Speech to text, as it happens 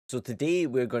So today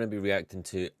we're going to be reacting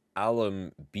to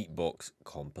Alem Beatbox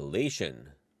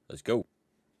Compilation. Let's go.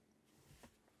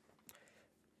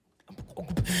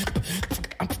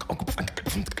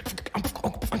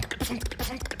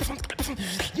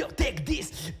 Yo, take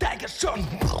this, tiger shot.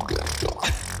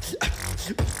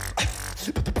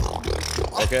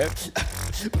 Okay.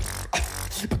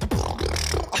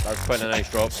 That's quite a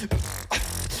nice drop.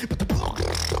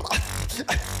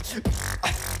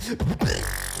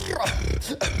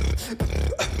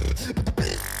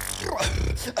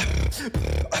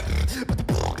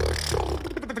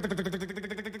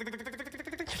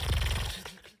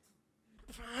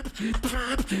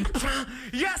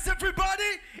 Yes,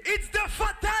 everybody, it's the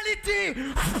fatality.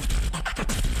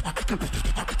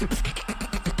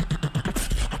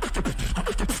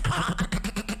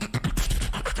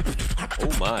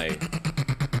 Oh my.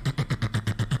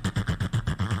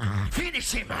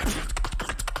 Finish him.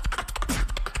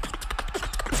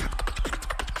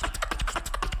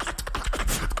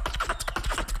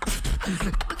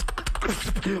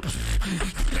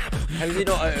 How is he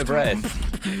not out of breath?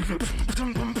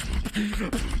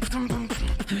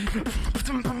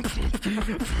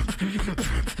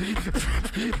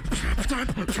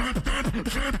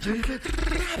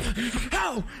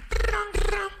 How?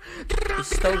 He's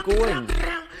still going.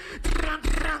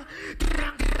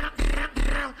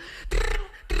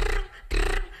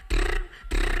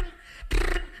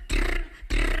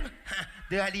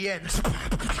 The alien.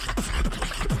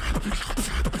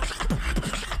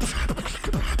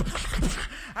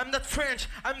 I'm not French,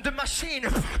 I'm the machine.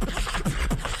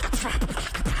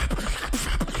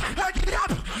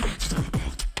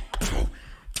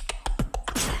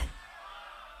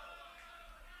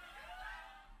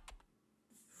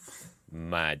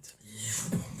 Mad.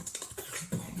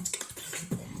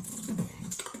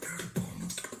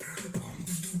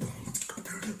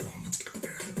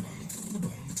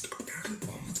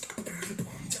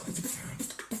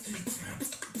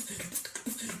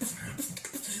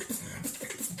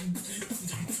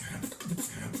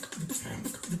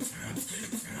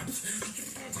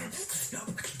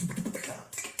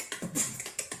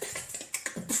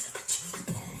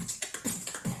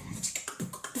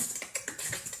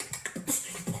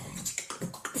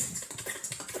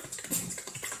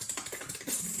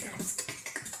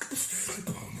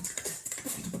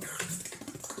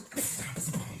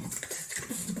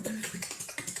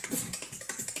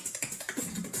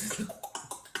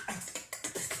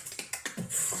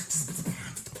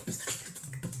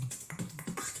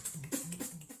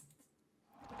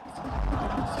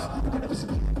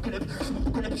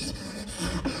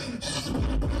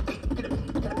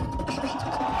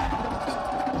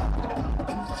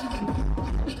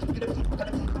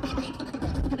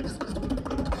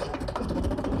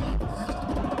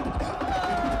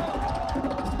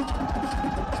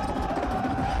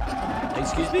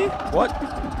 Excuse me? What?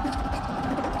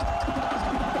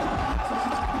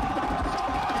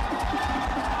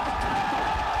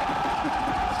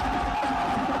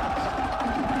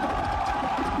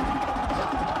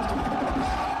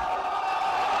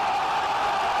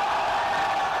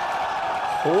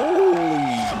 Holy!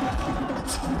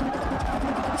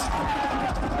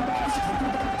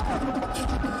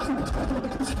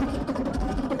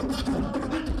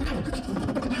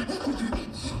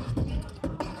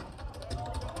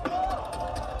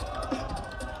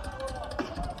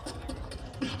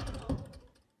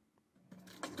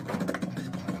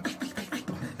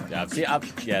 Yeah,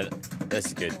 yeah, this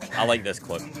is good. I like this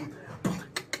clip.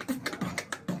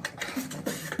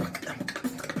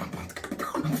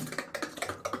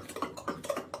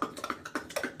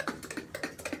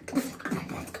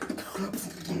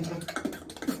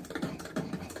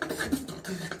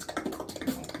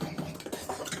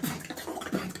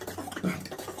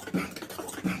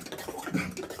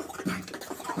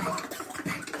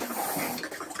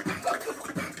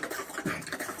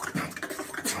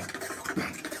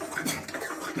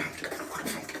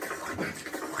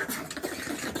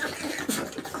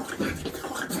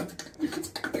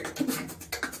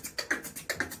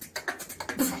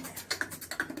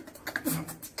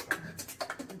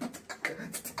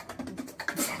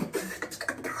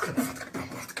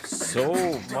 So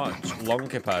much lung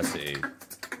capacity.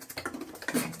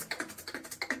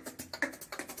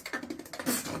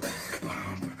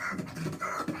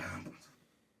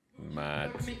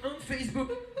 Mad. On Facebook.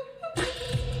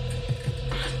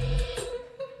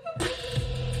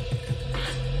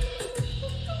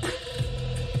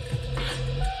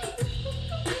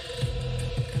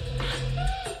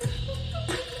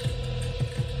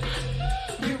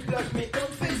 You block me on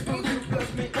Facebook. You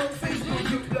block me on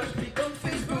Facebook. You block me on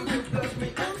Facebook. You block me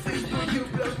on Facebook. You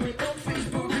block me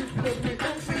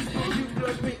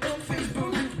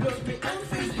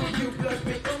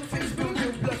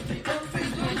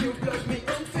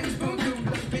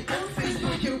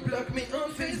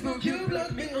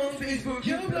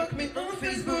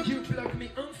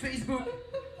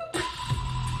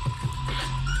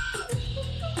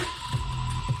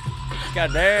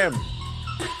God damn.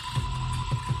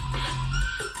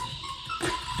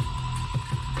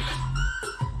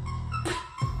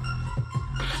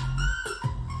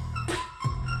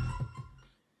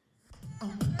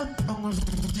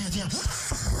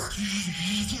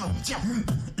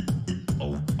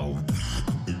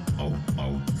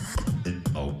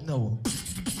 No.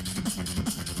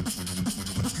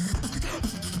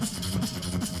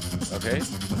 Okay.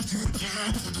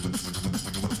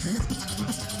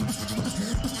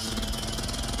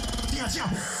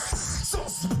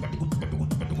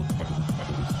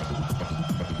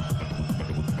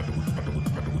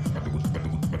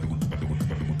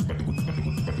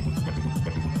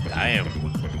 Damn.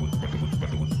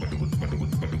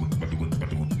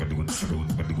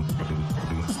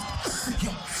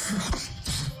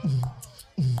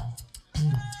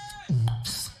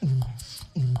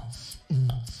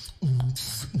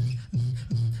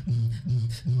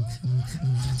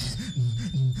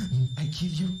 I kill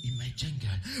you in my jungle.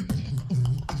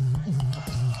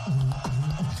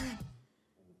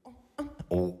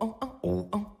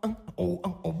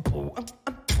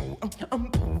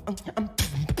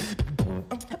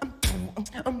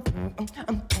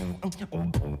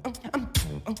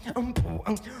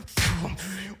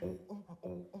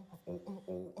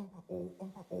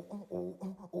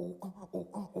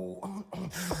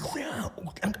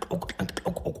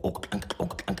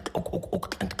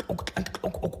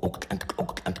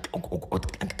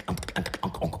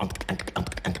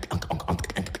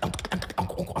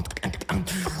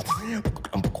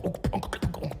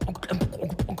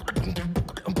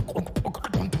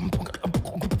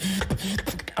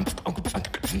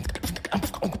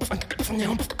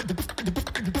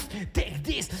 Take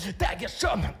this, dagger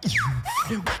shot.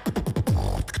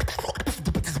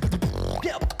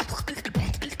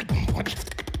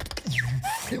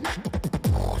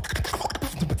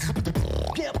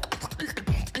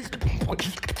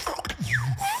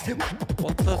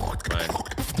 What the fuck, man?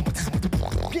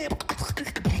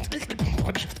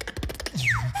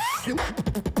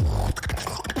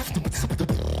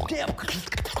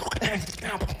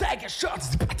 Dagger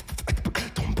shots.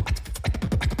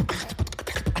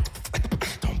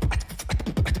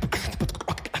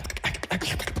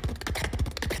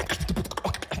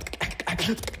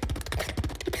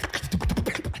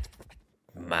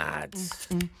 Mad.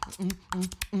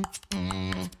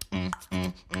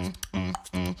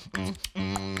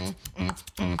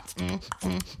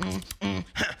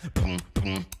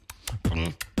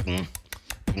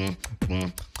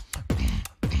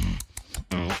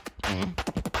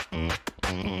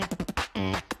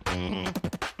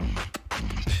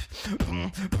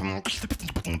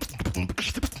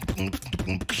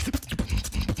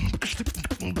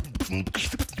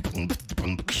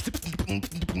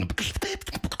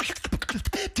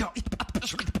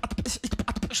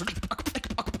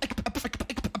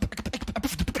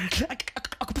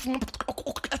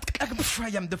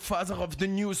 I am the father of the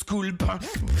new school.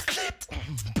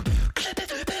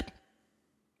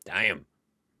 Damn.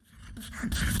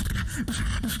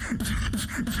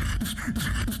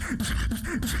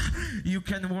 You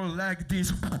can roll like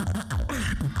this.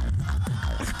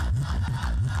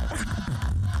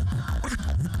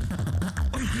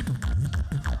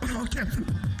 Okay.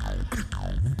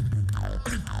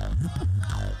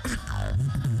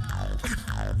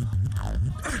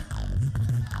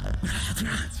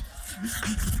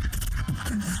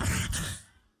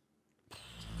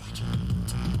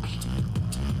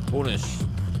 Bonus.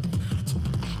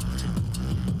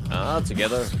 Ah,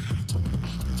 together.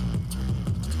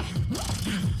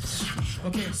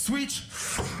 Okay, switch.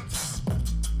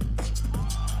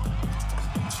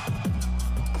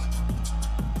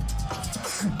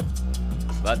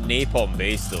 That napalm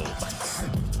bass though.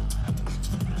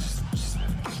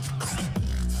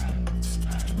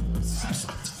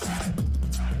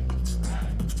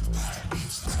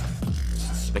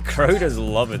 The crowd is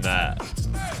loving that.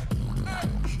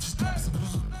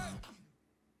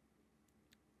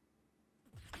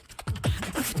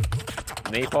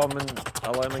 Napalm and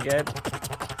Alem again.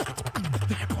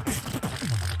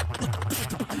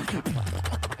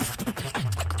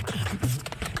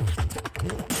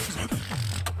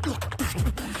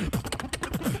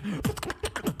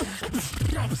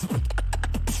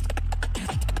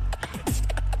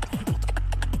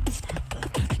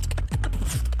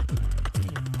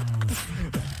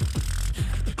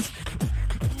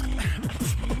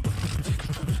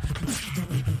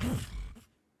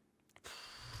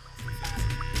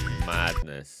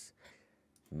 Madness.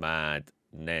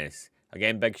 Madness.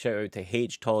 Again, big shout out to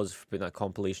H-Toz for putting that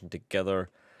compilation together.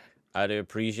 I do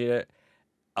appreciate it.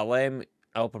 Alem,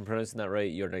 I hope I'm pronouncing that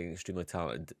right. You're an extremely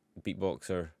talented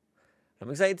beatboxer. I'm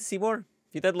excited to see more.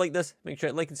 If you did like this, make sure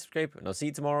to like and subscribe, and I'll see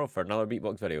you tomorrow for another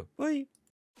beatbox video. Bye!